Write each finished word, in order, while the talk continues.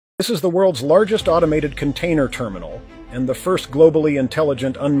This is the world's largest automated container terminal and the first globally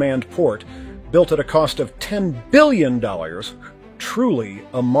intelligent unmanned port, built at a cost of $10 billion. Truly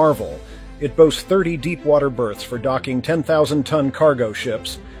a marvel. It boasts 30 deep-water berths for docking 10,000-ton cargo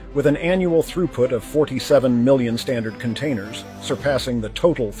ships, with an annual throughput of 47 million standard containers, surpassing the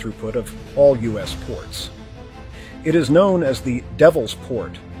total throughput of all U.S. ports. It is known as the Devil's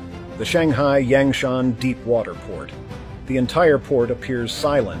Port, the Shanghai Yangshan Deep Water Port. The entire port appears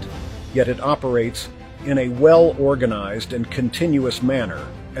silent, yet it operates in a well-organized and continuous manner,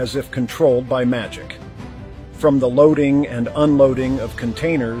 as if controlled by magic. From the loading and unloading of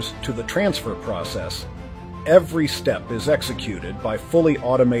containers to the transfer process, every step is executed by fully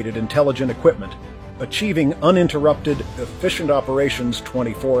automated intelligent equipment, achieving uninterrupted, efficient operations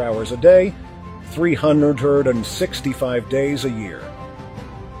 24 hours a day, 365 days a year.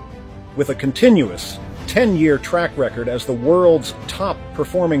 With a continuous 10-year track record as the world's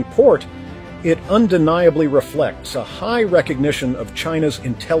top-performing port, it undeniably reflects a high recognition of China's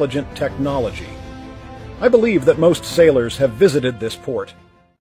intelligent technology. I believe that most sailors have visited this port,